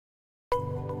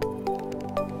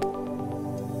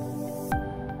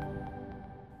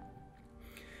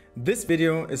This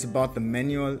video is about the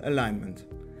manual alignment.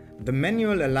 The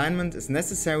manual alignment is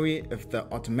necessary if the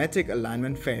automatic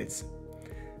alignment fails.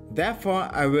 Therefore,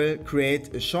 I will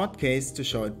create a short case to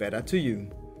show it better to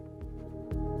you.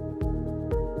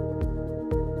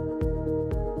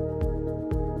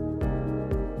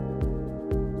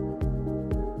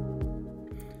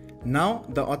 Now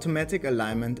the automatic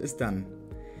alignment is done.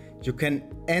 You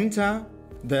can enter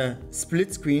the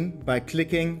split screen by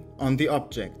clicking on the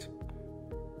object.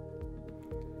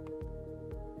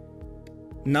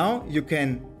 Now you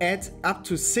can add up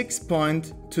to 6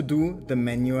 points to do the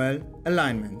manual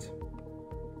alignment.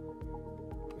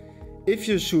 If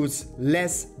you choose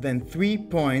less than 3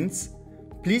 points,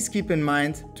 please keep in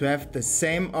mind to have the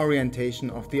same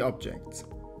orientation of the objects.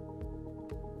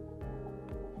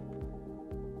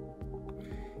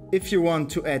 If you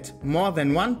want to add more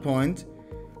than 1 point,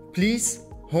 please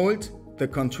hold the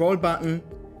control button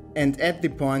and add the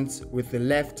points with the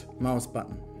left mouse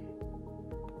button.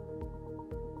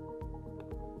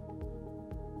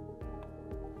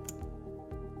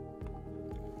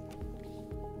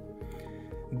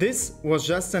 This was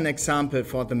just an example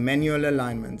for the manual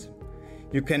alignment.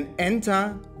 You can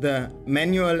enter the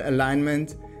manual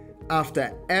alignment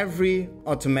after every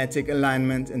automatic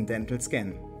alignment in Dental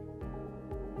Scan.